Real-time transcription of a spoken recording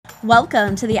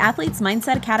Welcome to the Athletes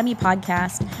Mindset Academy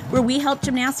podcast, where we help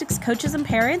gymnastics coaches and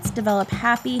parents develop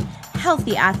happy,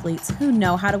 healthy athletes who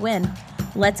know how to win.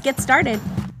 Let's get started.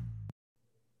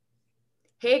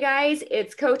 Hey guys,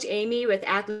 it's Coach Amy with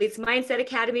Athletes Mindset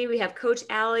Academy. We have Coach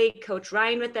Allie, Coach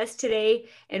Ryan with us today,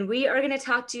 and we are going to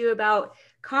talk to you about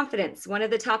confidence. One of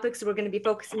the topics we're going to be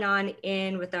focusing on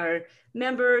with our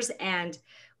members, and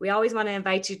we always want to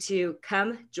invite you to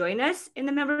come join us in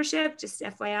the membership, just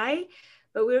FYI.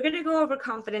 But we're going to go over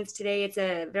confidence today. It's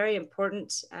a very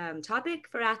important topic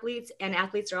for athletes, and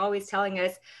athletes are always telling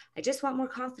us, I just want more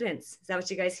confidence. Is that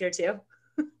what you guys hear too?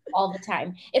 All the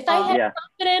time. If I had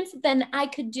confidence, then I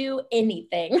could do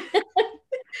anything.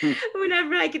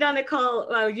 Whenever I get on a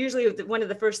call, usually one of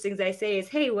the first things I say is,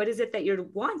 hey, what is it that you're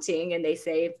wanting? And they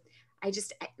say,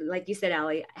 like you said,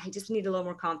 Allie, I just need a little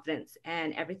more confidence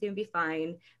and everything will be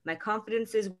fine. My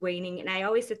confidence is waning. And I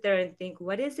always sit there and think,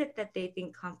 what is it that they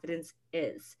think confidence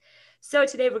is? So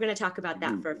today we're going to talk about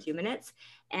that for a few minutes.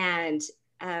 And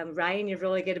Ryan, you're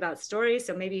really good about stories.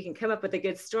 So maybe you can come up with a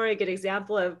good story, a good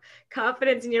example of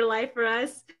confidence in your life for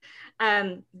us.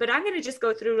 But I'm going to just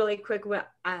go through really quick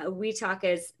what we talk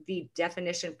as the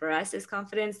definition for us as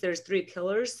confidence. There's 3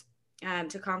 pillars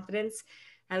to confidence.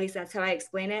 At least that's how I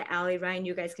explain it. Allie, Ryan,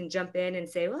 you guys can jump in and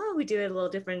say, well, we do it a little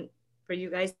different for you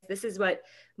guys. This is what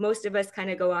most of us kind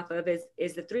of go off of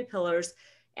is the 3 pillars.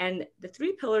 And the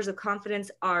 3 pillars of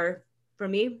confidence are, for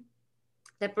me,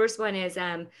 the first one is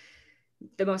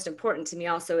the most important to me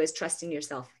also is trusting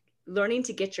yourself, learning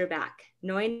to get your back,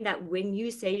 knowing that when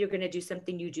you say you're going to do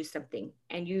something, you do something,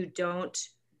 and you don't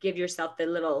give yourself the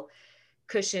little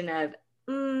cushion of,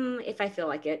 if I feel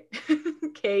like it.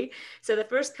 Okay. So the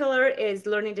first pillar is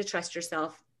learning to trust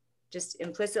yourself. Just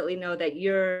implicitly know that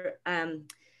you're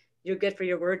good for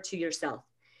your word to yourself.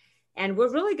 And we're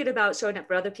really good about showing up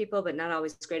for other people, but not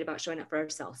always great about showing up for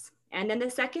ourselves. And then the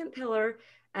second pillar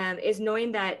is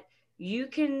knowing that you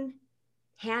can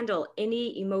handle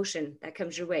any emotion that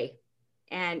comes your way,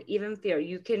 and even fear.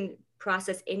 You can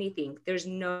process anything. There's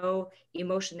no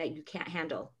emotion that you can't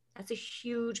handle. That's a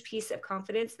huge piece of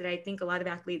confidence that I think a lot of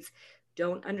athletes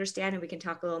don't understand, and we can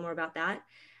talk a little more about that,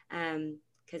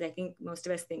 because I think most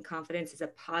of us think confidence is a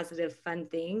positive, fun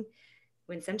thing,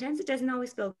 when sometimes it doesn't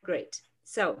always feel great.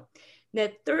 So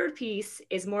the third piece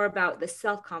is more about the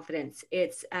self-confidence.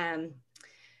 It's oh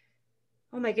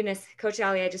my goodness, Coach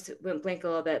Allie, I just went blank a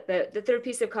little bit. But the third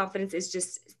piece of confidence is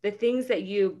just the things that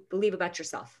you believe about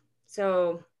yourself.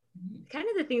 So kind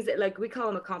of the things that, like, we call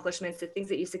them accomplishments, the things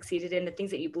that you succeeded in, the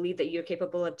things that you believe that you're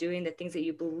capable of doing, the things that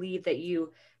you believe that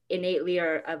you innately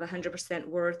are of 100%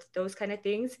 worth, those kind of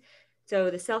things. So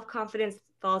the self-confidence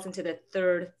falls into the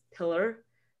third pillar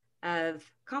of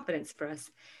confidence for us.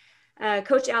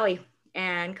 Coach Allie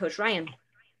and Coach Ryan,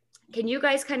 can you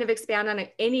guys kind of expand on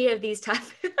any of these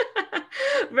topics?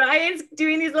 Ryan's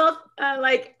doing these little, I'm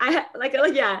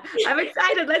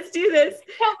excited. Let's do this.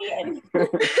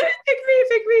 Pick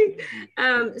me.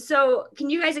 So can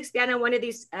you guys expand on one of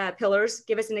these pillars?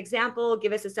 Give us an example.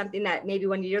 Give us something that maybe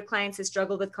one of your clients has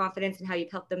struggled with confidence and how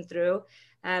you've helped them through.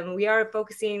 We are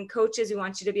focusing coaches. We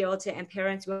want you to be able to, and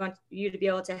parents, we want you to be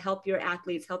able to help your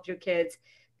athletes, help your kids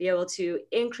be able to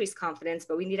increase confidence,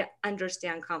 but we need to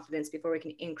understand confidence before we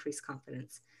can increase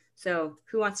confidence. So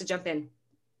who wants to jump in?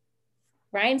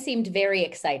 Ryan seemed very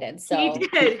excited. So he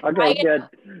did. Okay, Ryan, good.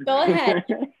 Go ahead.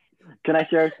 Can I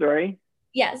share a story?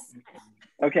 Yes.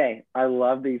 Okay, I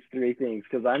love these 3 things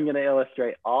because I'm going to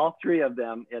illustrate all 3 of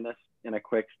them in a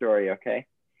quick story, okay?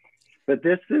 But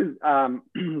this is,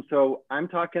 so I'm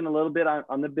talking a little bit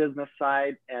on the business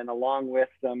side and along with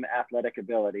some athletic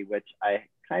ability, which I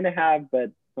kind of have,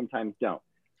 but sometimes don't.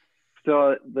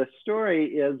 So the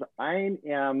story is I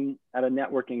am at a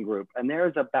networking group and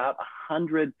there's about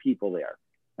 100 people there.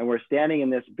 And we're standing in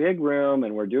this big room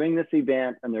and we're doing this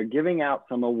event and they're giving out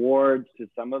some awards to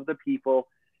some of the people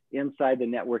inside the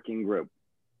networking group.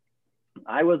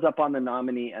 I was up on the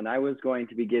nominee and I was going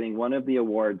to be getting one of the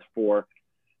awards for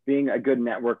being a good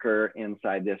networker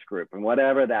inside this group, and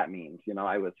whatever that means. You know,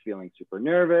 I was feeling super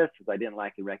nervous because I didn't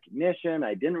like the recognition.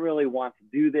 I didn't really want to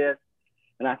do this.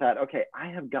 And I thought, okay, I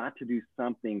have got to do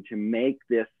something to make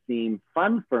this seem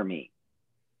fun for me,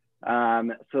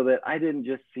 so that I didn't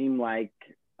just seem like,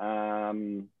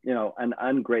 an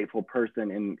ungrateful person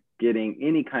in getting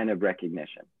any kind of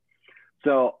recognition.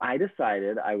 So I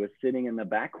decided, I was sitting in the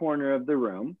back corner of the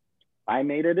room. I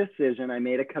made a decision, I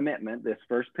made a commitment, this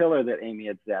first pillar that Amy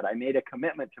had said, I made a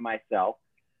commitment to myself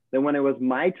that when it was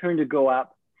my turn to go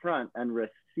up front and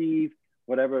receive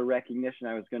whatever recognition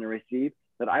I was going to receive,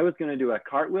 that I was going to do a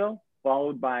cartwheel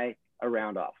followed by a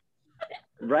round off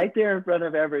right there in front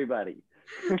of everybody.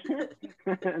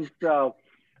 And so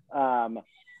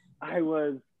I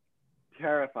was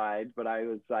terrified, but I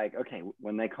was like, okay,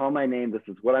 when they call my name, this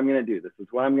is what I'm going to do. This is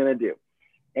what I'm going to do.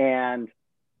 And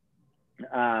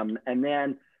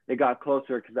then it got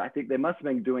closer because I think they must have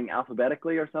been doing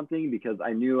alphabetically or something, because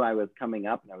I knew I was coming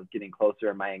up and I was getting closer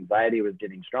and my anxiety was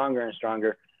getting stronger and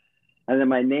stronger. And then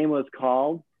my name was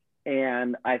called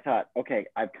and I thought, okay,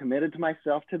 I've committed to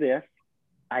myself to this.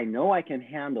 I know I can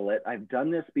handle it. I've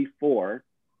done this before.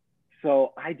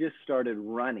 So I just started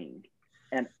running.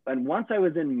 And once I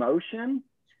was in motion,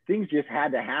 things just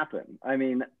had to happen. I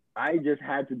mean, I just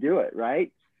had to do it,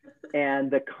 right? And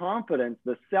the confidence,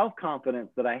 the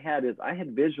self-confidence that I had is I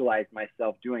had visualized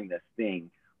myself doing this thing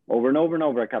over and over and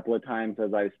over a couple of times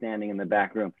as I was standing in the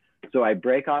back room. So I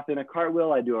break off in a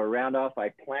cartwheel, I do a round off,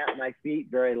 I plant my feet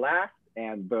very last,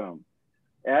 and boom.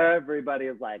 Everybody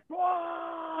was like,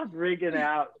 whoa, freaking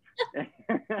out.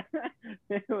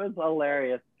 It was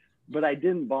hilarious, but I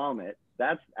didn't bomb it.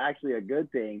 That's actually a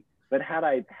good thing. But had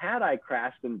I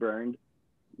crashed and burned,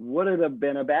 would it have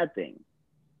been a bad thing?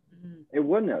 It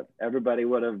wouldn't have. Everybody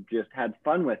would have just had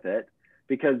fun with it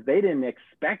because they didn't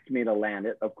expect me to land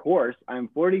it. Of course, I'm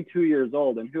 42 years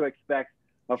old, and who expects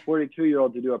a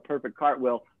 42-year-old to do a perfect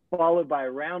cartwheel followed by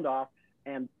a round off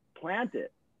and plant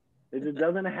it? It just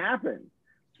doesn't happen.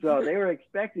 So they were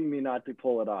expecting me not to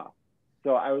pull it off.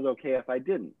 So I was okay if I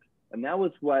didn't. And that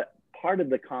was what part of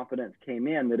the confidence came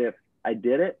in, that if I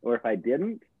did it or if I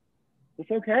didn't,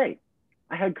 it's okay.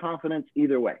 I had confidence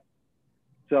either way.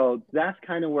 So that's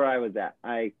kind of where I was at.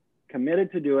 I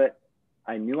committed to do it.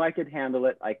 I knew I could handle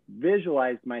it. I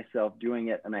visualized myself doing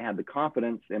it, and I had the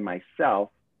confidence in myself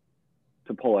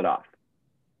to pull it off.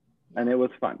 And it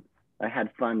was fun. I had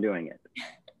fun doing it.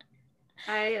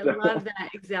 I love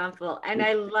that example. And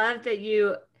I love that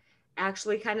you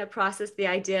actually kind of processed the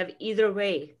idea of either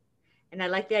way. And I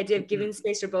like the idea of giving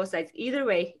space for both sides. Either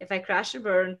way, if I crash or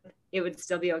burn, it would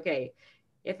still be okay.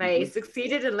 If I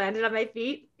succeeded and landed on my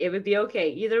feet, it would be okay.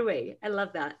 Either way. I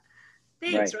love that.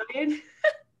 Thanks, right. Ryan.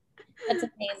 That's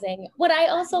amazing. What I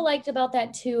also liked about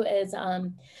that too is,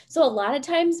 so a lot of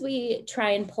times we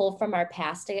try and pull from our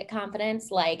past to get confidence,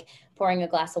 like pouring a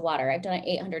glass of water. I've done it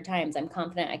 800 times. I'm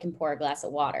confident I can pour a glass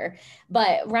of water.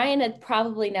 But Ryan had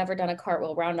probably never done a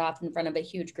cartwheel round off in front of a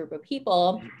huge group of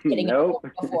people getting it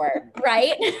before,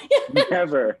 right?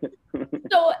 Never.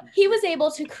 So he was able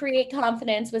to create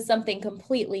confidence with something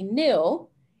completely new.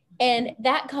 And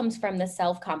that comes from the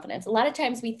self-confidence. A lot of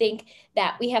times we think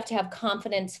that we have to have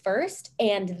confidence first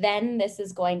and then this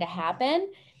is going to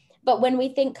happen. But when we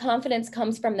think confidence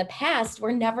comes from the past,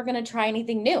 we're never going to try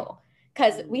anything new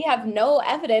because we have no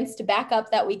evidence to back up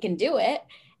that we can do it.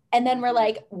 And then we're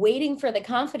like waiting for the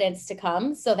confidence to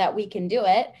come so that we can do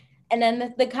it. And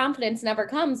then the confidence never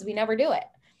comes. We never do it.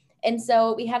 And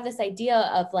so we have this idea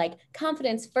of like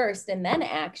confidence first and then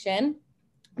action.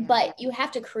 But you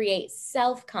have to create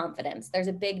self-confidence. There's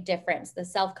a big difference. The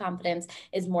self-confidence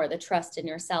is more the trust in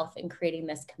yourself and creating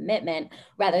this commitment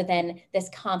rather than this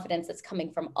confidence that's coming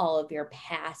from all of your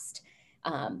past,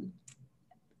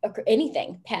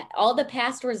 anything, all the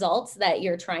past results that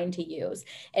you're trying to use.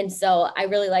 And so I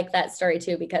really like that story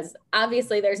too, because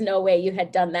obviously there's no way you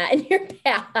had done that in your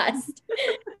past.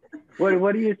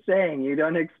 What are you saying? You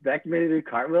don't expect me to do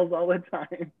cartwheels all the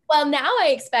time? Well, now I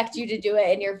expect you to do it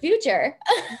in your future.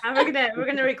 Now we're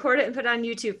gonna record it and put it on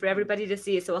YouTube for everybody to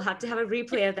see. So we'll have to have a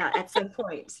replay of that at some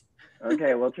point.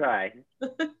 Okay, we'll try.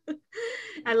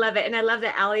 I love it. And I love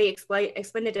that Ali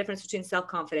explained the difference between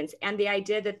self-confidence and the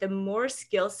idea that the more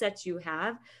skill sets you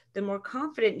have, the more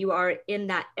confident you are in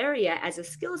that area as a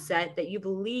skill set that you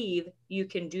believe you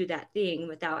can do that thing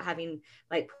without having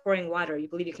like pouring water. You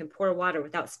believe you can pour water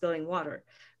without spilling water,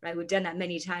 right? We've done that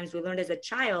many times. We learned as a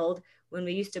child when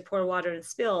we used to pour water and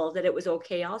spill that it was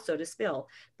okay also to spill,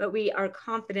 but we are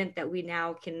confident that we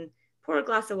now can pour a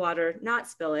glass of water, not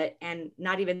spill it, and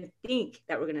not even think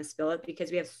that we're going to spill it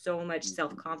because we have so much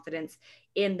self-confidence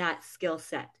in that skill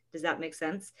set. Does that make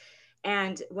sense?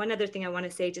 And one other thing I want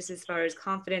to say, just as far as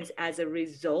confidence as a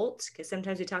result, because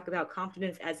sometimes we talk about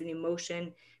confidence as an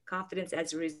emotion, confidence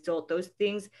as a result, those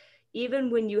things,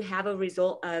 even when you have a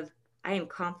result of, I am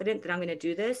confident that I'm going to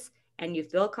do this, and you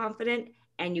feel confident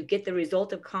and you get the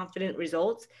result of confident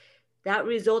results, that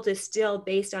result is still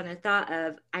based on a thought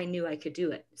of, I knew I could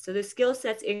do it. So the skill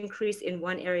sets increase in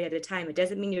one area at a time. It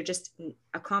doesn't mean you're just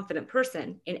a confident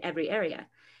person in every area.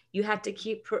 You have to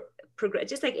keep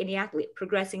just like any athlete,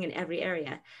 progressing in every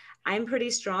area. I'm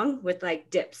pretty strong with like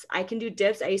dips. I can do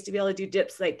dips. I used to be able to do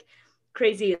dips like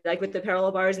crazy, like with the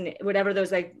parallel bars and whatever,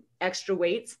 those like extra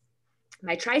weights.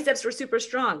 My triceps were super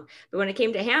strong, but when it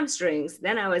came to hamstrings,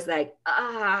 then I was like,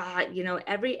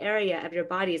 every area of your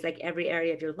body is like every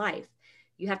area of your life.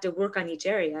 You have to work on each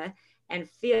area and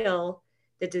feel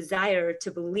the desire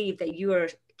to believe that you are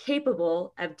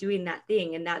capable of doing that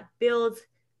thing. And that builds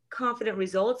confident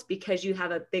results because you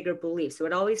have a bigger belief. So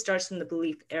it always starts from the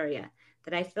belief area,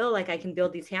 that I feel like I can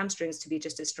build these hamstrings to be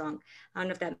just as strong. I don't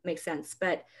know if that makes sense.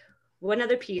 But one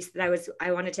other piece that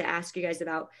I wanted to ask you guys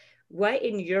about, what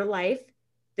in your life,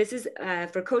 this is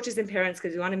for coaches and parents,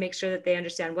 because we want to make sure that they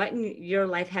understand, what in your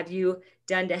life have you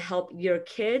done to help your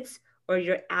kids or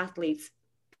your athletes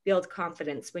build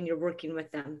confidence when you're working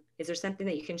with them? Is there something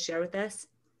that you can share with us?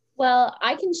 Well,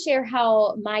 I can share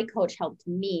how my coach helped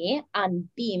me on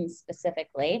beam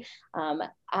specifically.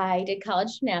 I did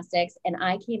college gymnastics, and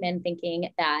I came in thinking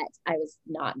that I was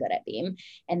not good at beam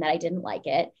and that I didn't like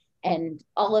it, and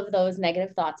all of those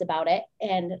negative thoughts about it.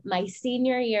 And my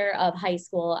senior year of high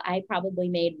school, I probably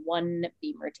made one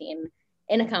beam routine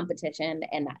in a competition.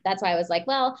 And that's why I was like,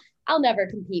 well, I'll never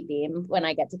compete beam when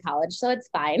I get to college, so it's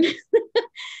fine.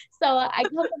 So I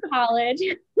come to college.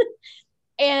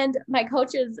 And my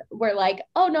coaches were like,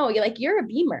 oh no, you're a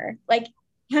beamer. Like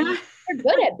you're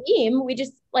good at beam. We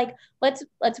just like, let's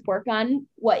work on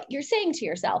what you're saying to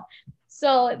yourself.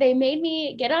 So they made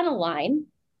me get on a line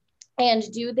and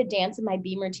do the dance in my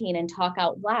beam routine and talk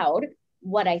out loud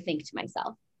what I think to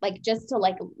myself, like just to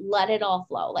like let it all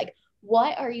flow. Like,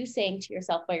 what are you saying to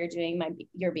yourself while you're doing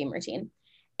your beam routine?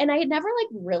 And I had never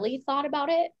like really thought about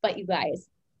it, but you guys,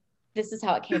 this is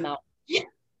how it came out.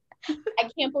 I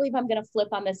can't believe I'm going to flip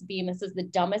on this beam. This is the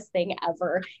dumbest thing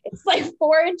ever. It's like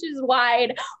 4 inches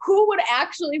wide. Who would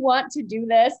actually want to do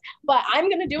this? But I'm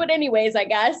going to do it anyways, I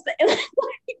guess. And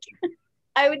like,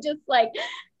 I would just like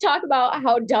talk about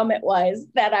how dumb it was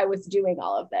that I was doing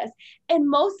all of this. And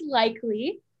most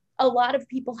likely, a lot of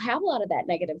people have a lot of that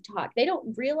negative talk. They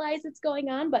don't realize it's going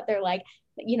on, but they're like,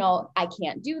 I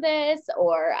can't do this,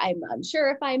 or I'm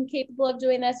unsure if I'm capable of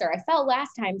doing this, or I fell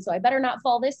last time, so I better not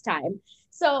fall this time.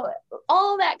 So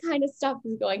all that kind of stuff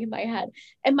is going in my head.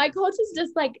 And my coaches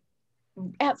just like,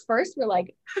 at first were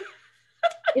like,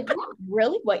 is that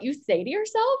really what you say to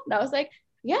yourself? And I was like,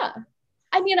 yeah.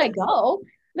 I mean, I go.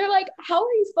 They're like, how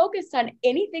are you focused on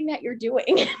anything that you're doing?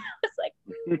 And I was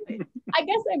like, I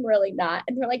guess I'm really not.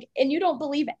 And they're like, and you don't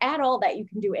believe at all that you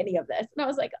can do any of this. And I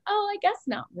was like, oh, I guess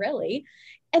not really.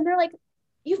 And they're like,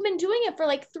 you've been doing it for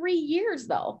like 3 years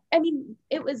though. I mean,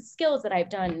 it was skills that I've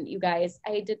done, you guys.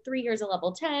 I did 3 years of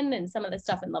level 10 and some of the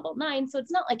stuff in level 9. So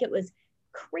it's not like it was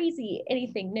crazy,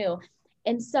 anything new.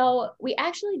 And so we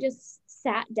actually just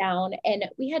sat down and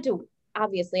we had to,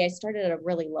 obviously I started at a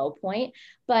really low point,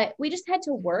 but we just had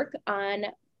to work on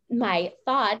my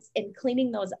thoughts and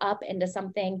cleaning those up into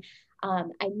something.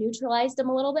 I neutralized them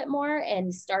a little bit more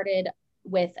and started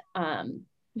with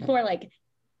more like,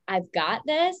 I've got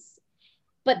this.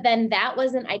 But then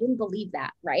I didn't believe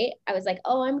that, right? I was like,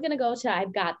 oh, I'm going to go to,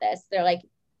 I've got this. They're like,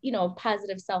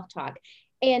 positive self-talk.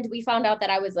 And we found out that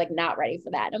I was like, not ready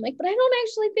for that. And I'm like, but I don't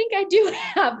actually think I do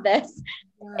have this.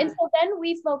 Yeah. And so then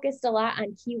we focused a lot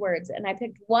on keywords, and I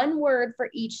picked one word for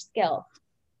each skill.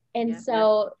 And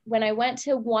so when I went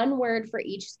to one word for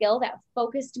each skill that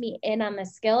focused me in on the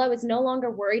skill, I was no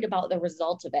longer worried about the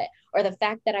result of it or the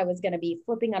fact that I was going to be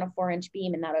flipping on a 4-inch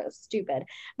beam and that it was stupid.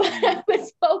 But I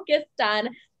was focused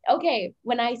on, okay,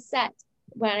 when I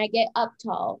get up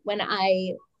tall, when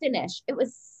I finish, it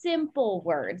was simple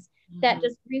words that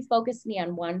just refocused me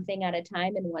on one thing at a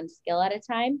time and one skill at a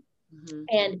time. Mm-hmm.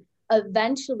 And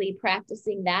eventually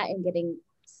practicing that and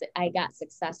I got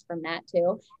success from that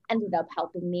too, ended up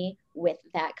helping me with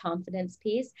that confidence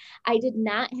piece. I did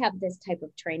not have this type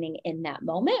of training in that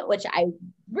moment, which I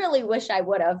really wish I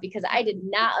would have, because I did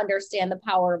not understand the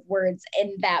power of words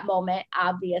in that moment,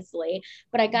 obviously.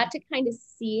 But I got to kind of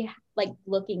see, like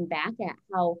looking back at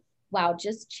how, wow,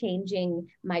 just changing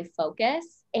my focus.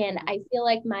 And I feel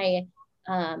like my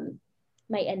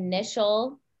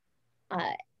initial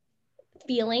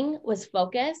feeling was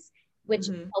focus, which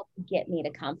helped get me to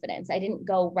confidence. I didn't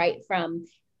go right from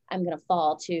I'm going to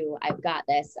fall to I've got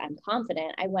this, I'm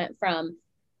confident. I went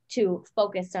to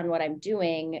focused on what I'm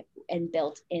doing and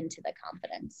built into the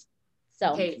confidence.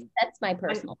 So that's my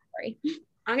personal story.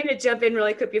 I'm going to jump in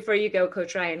really quick before you go,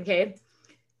 Coach Ryan, okay?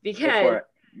 Because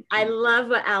I love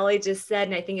what Allie just said,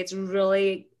 and I think it's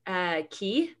really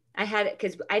key.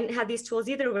 Because I didn't have these tools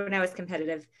either when I was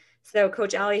competitive. So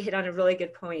Coach Allie hit on a really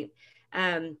good point.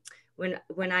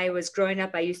 When I was growing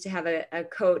up, I used to have a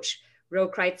coach Ro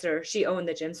Kreitzer, she owned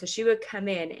the gym. So she would come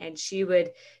in and she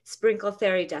would sprinkle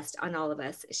fairy dust on all of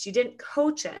us. She didn't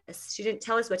coach us. She didn't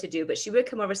tell us what to do, but she would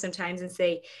come over sometimes and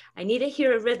say, I need to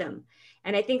hear a rhythm.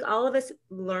 And I think all of us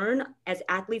learn as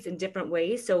athletes in different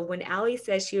ways. So when Allie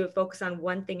says she would focus on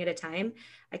one thing at a time,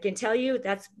 I can tell you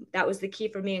that was the key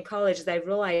for me in college, as I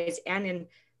realized, and in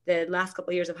the last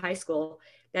couple of years of high school,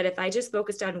 that if I just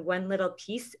focused on one little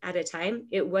piece at a time,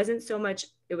 it wasn't so much,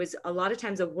 it was a lot of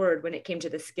times a word when it came to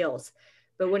the skills.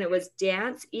 But when it was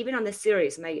dance, even on the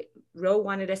series, my Ro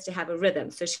wanted us to have a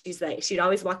rhythm. So she'd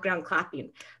always walk around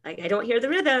clapping. Like, I don't hear the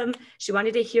rhythm. She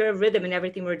wanted to hear a rhythm in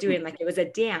everything we're doing, like it was a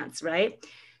dance, right?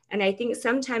 And I think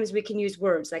sometimes we can use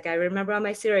words. Like I remember on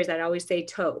my series, I'd always say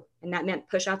toe, and that meant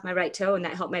push off my right toe, and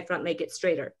that helped my front leg get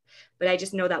straighter. But I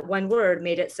just know that one word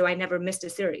made it so I never missed a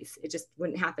series. It just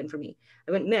wouldn't happen for me.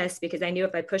 I wouldn't miss because I knew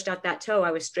if I pushed out that toe,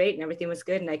 I was straight and everything was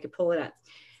good and I could pull it up.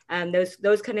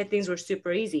 Those kind of things were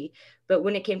super easy. But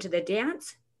when it came to the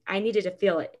dance, I needed to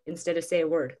feel it instead of say a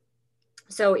word.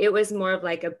 So it was more of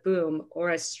like a boom or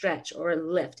a stretch or a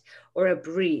lift or a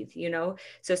breathe, you know?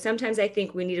 So sometimes I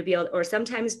think we need to be able, or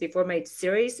sometimes before my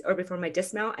series or before my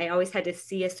dismount, I always had to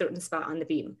see a certain spot on the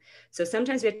beam. So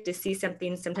sometimes we have to see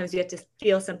something, sometimes we have to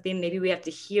feel something, maybe we have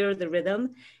to hear the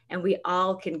rhythm, and we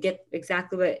all can get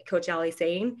exactly what Coach Allie's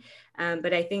saying.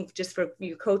 But I think just for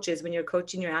you coaches, when you're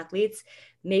coaching your athletes,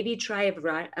 maybe try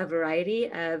a variety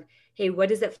of, hey, what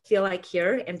does it feel like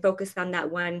here? And focus on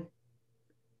that one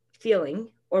feeling,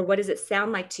 or what does it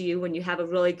sound like to you when you have a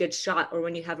really good shot, or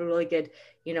when you have a really good,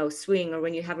 you know, swing, or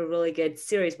when you have a really good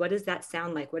series? What does that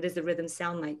sound like? What does the rhythm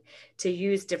sound like? To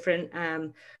use different,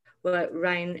 what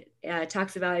Ryan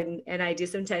talks about, and I do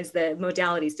sometimes, the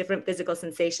modalities, different physical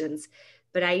sensations.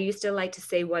 But I used to like to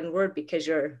say one word because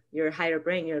your higher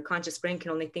brain, your conscious brain can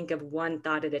only think of one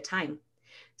thought at a time.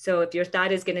 So if your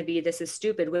thought is going to be, this is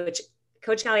stupid, which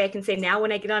Coach Callie, I can say now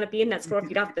when I get on a beam that's 4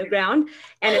 feet off the ground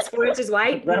and it's 4 inches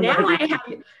wide, now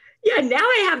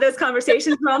I have those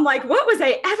conversations where I'm like, what was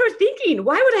I ever thinking?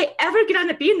 Why would I ever get on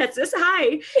a beam that's this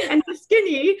high and this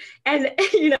skinny? And,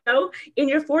 you know, in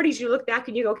your 40s, you look back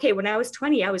and you go, okay, when I was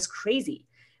 20, I was crazy.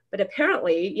 But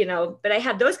apparently, you know, but I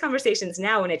have those conversations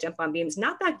now when I jump on beams,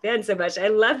 not back then so much. I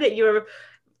love that you're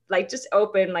like just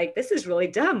open, like, this is really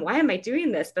dumb. Why am I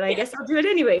doing this? But I guess I'll do it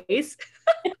anyways.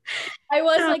 I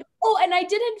was like, oh, and I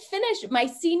didn't finish my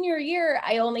senior year.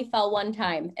 I only fell one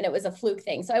time and it was a fluke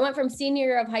thing. So I went from senior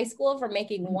year of high school from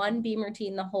making one beam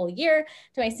routine the whole year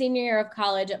to my senior year of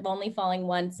college of only falling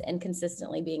once and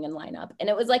consistently being in lineup. And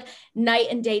it was like night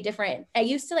and day different. I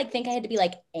used to like think I had to be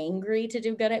like angry to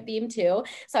do good at beam too.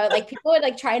 So like people would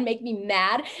like try and make me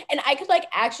mad, and I could like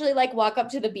actually like walk up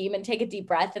to the beam and take a deep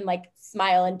breath and like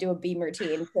smile and do a beam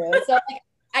routine too. So like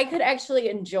I could actually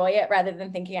enjoy it rather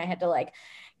than thinking I had to like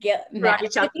get mad.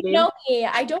 If you know me,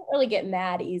 I don't really get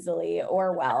mad easily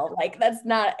or well. Like that's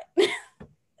not,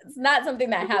 it's not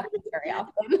something that happens very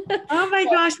often. Oh my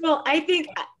gosh. Well,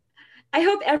 I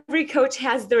hope every coach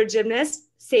has their gymnast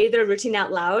say their routine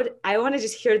out loud. I want to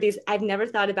just hear these. I've never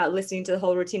thought about listening to the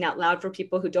whole routine out loud for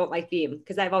people who don't like beam,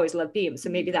 because I've always loved beam. So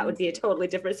maybe that would be a totally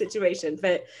different situation,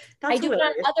 but that's I do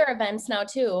hilarious. It on other events now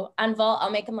too. On vault,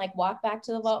 I'll make them like walk back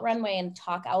to the vault runway and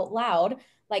talk out loud.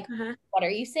 Like, what are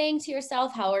you saying to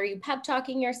yourself? How are you pep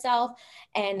talking yourself?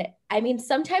 And I mean,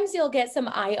 sometimes you'll get some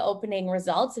eye-opening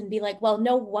results and be like, well,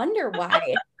 no wonder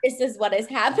why this is what is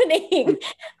happening.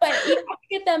 But you have to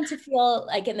get them to feel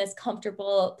like in this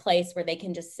comfortable place where they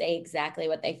can just say exactly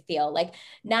what they feel, like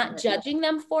not judging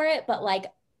them for it, but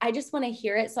like, I just want to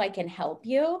hear it so I can help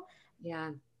you.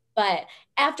 Yeah. But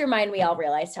after mine, we all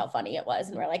realized how funny it was.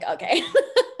 And we're like, okay.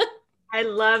 I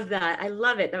love that. I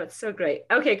love it. That's so great.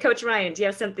 Okay, Coach Ryan, do you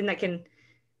have something that can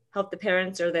help the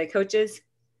parents or the coaches?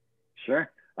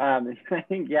 Sure. I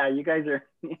think, yeah, you guys are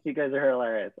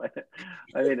hilarious.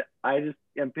 I mean, I just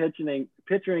am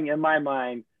picturing in my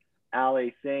mind,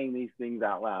 Allie saying these things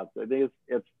out loud. So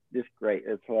it's just great.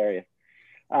 It's hilarious.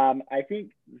 I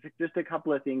think just a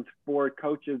couple of things for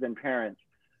coaches and parents.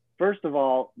 First of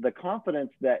all, the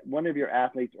confidence that one of your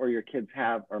athletes or your kids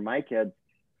have, or my kids,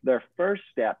 their first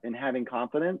step in having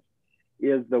confidence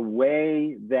is the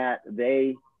way that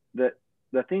the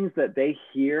things that they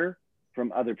hear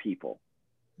from other people.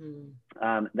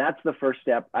 That's the first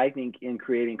step, I think, in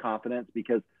creating confidence,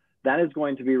 because that is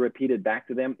going to be repeated back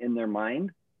to them in their mind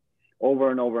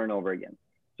over and over and over again.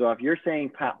 So if you're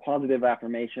saying positive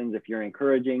affirmations, if you're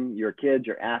encouraging your kids,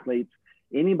 your athletes,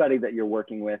 anybody that you're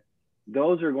working with,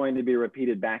 those are going to be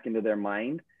repeated back into their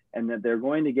mind, and that they're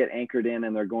going to get anchored in,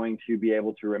 and they're going to be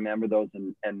able to remember those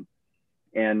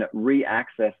and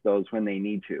re-access those when they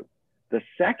need to. The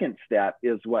second step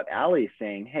is what Allie's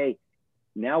saying. Hey,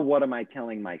 now what am I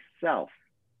telling myself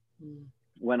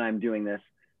when I'm doing this?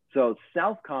 So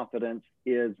self-confidence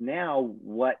is now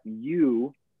what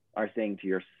you are saying to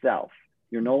yourself.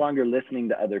 You're no longer listening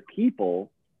to other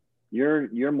people.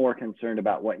 You're more concerned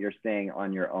about what you're saying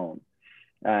on your own.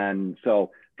 And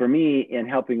so for me, in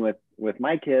helping with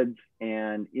my kids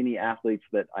and any athletes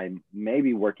that I may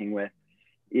be working with,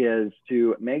 is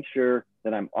to make sure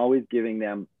that I'm always giving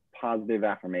them positive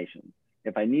affirmations.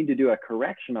 If I need to do a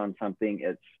correction on something,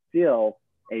 it's still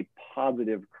a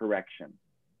positive correction.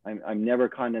 I'm never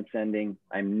condescending.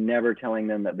 I'm never telling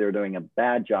them that they're doing a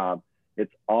bad job.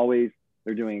 It's always,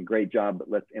 they're doing a great job,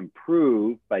 but let's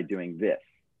improve by doing this.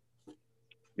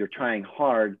 You're trying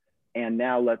hard, and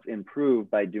now let's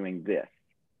improve by doing this.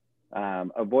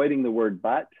 Avoiding the word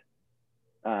but,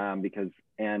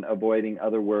 and avoiding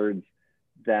other words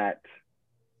that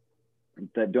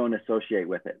don't associate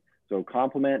with it. So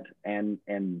compliment and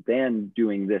then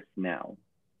doing this now,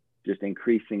 just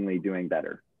increasingly doing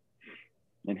better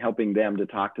and helping them to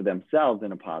talk to themselves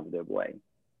in a positive way.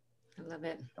 I love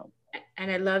it. And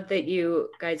I love that you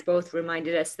guys both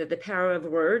reminded us that the power of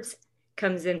words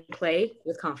comes in play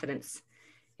with confidence.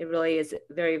 It really is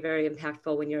very, very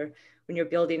impactful when you're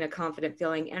building a confident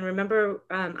feeling. And remember,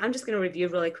 I'm just going to review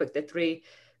really quick the 3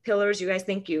 pillars. You guys,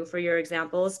 thank you for your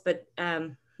examples, but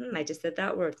I just said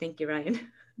that word. Thank you, Ryan,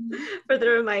 for the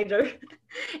reminder.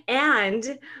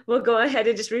 And we'll go ahead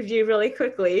and just review really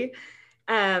quickly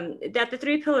that the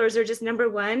 3 pillars are just, number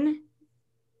 1,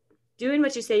 doing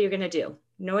what you say you're going to do,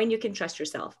 knowing you can trust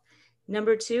yourself.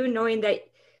 Number 2, knowing that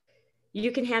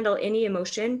you can handle any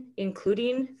emotion,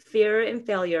 including fear and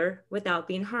failure, without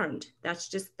being harmed. That's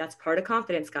part of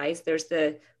confidence, guys. There's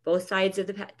both sides of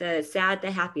the sad,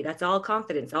 the happy. That's all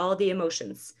confidence, all the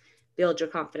emotions build your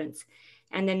confidence.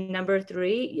 And then number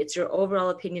 3, it's your overall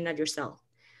opinion of yourself.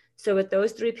 So with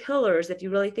those 3 pillars, if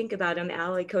you really think about them,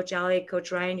 Coach Allie,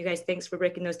 Coach Ryan, you guys, thanks for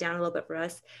breaking those down a little bit for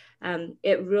us.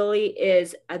 It really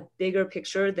is a bigger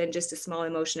picture than just a small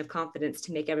emotion of confidence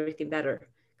to make everything better.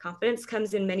 Confidence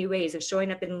comes in many ways, of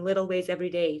showing up in little ways every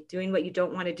day, doing what you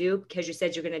don't want to do because you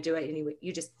said you're going to do it anyway.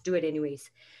 You just do it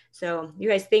anyways. So you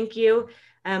guys, thank you.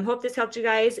 Hope this helped you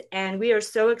guys. And we are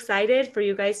so excited for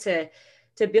you guys to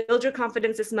build your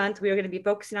confidence this month. We are going to be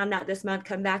focusing on that this month.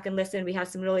 Come back and listen. We have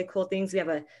some really cool things. We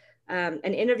have an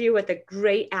interview with a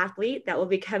great athlete that will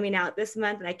be coming out this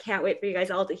month. And I can't wait for you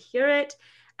guys all to hear it.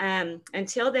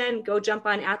 Until then, go jump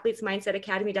on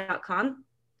athletesmindsetacademy.com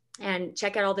and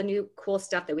check out all the new cool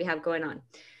stuff that we have going on.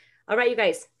 All right, you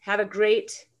guys, have a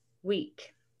great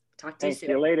week. Talk to you soon.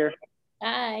 See you later.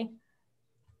 Bye.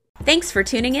 Thanks for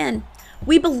tuning in.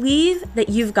 We believe that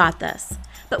you've got this,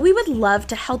 but we would love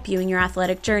to help you in your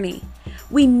athletic journey.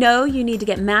 We know you need to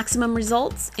get maximum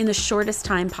results in the shortest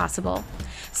time possible.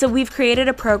 So we've created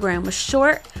a program with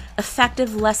short,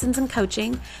 effective lessons and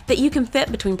coaching that you can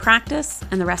fit between practice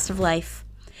and the rest of life.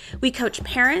 We coach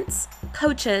parents,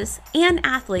 coaches, and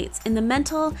athletes in the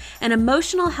mental and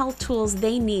emotional health tools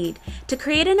they need to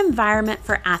create an environment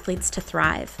for athletes to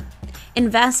thrive.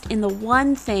 Invest in the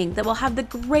one thing that will have the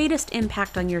greatest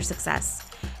impact on your success,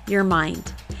 your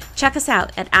mind. Check us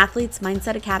out at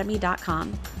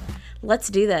athletesmindsetacademy.com. Let's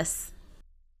do this.